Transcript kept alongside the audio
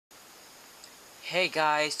Hey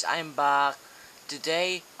guys, I'm back.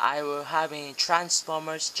 Today I will having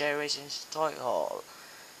Transformers Generations toy haul.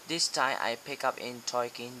 This time I pick up in Toy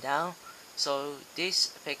Kingdom. So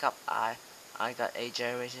this pickup I got a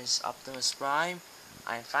Generations Optimus Prime.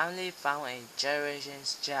 I finally found a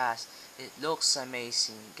Generations Jazz. It looks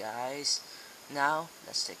amazing, guys. Now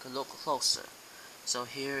let's take a look closer. So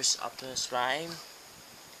here's Optimus Prime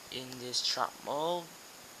in this truck mode.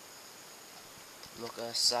 Look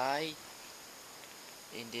aside.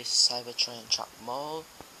 In this Cybertron truck mode,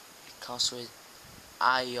 it comes with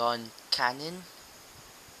ion cannon.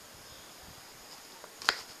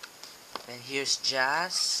 And here's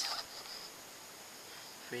Jazz,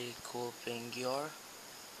 pretty cool figure.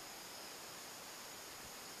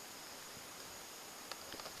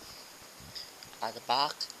 At the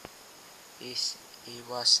back he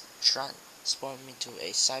was transformed into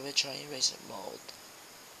a Cybertron racer mode.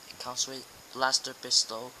 It comes with blaster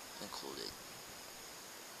pistol included.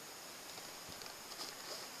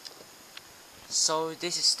 So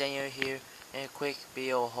this is Daniel here in a quick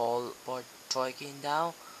video haul for Toy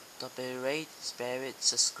Kingdom. Don't be rate, spare it,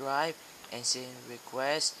 subscribe, and send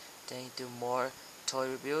requests. Then do more toy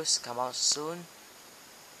reviews come out soon.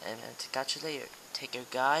 And to catch you later. Take care,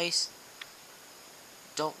 guys.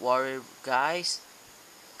 Don't worry, guys.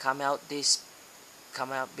 Come out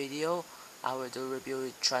video. I will do review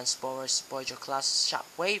with Transformers Voyager Class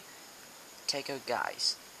Shockwave. Take care,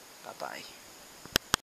 guys. Bye bye.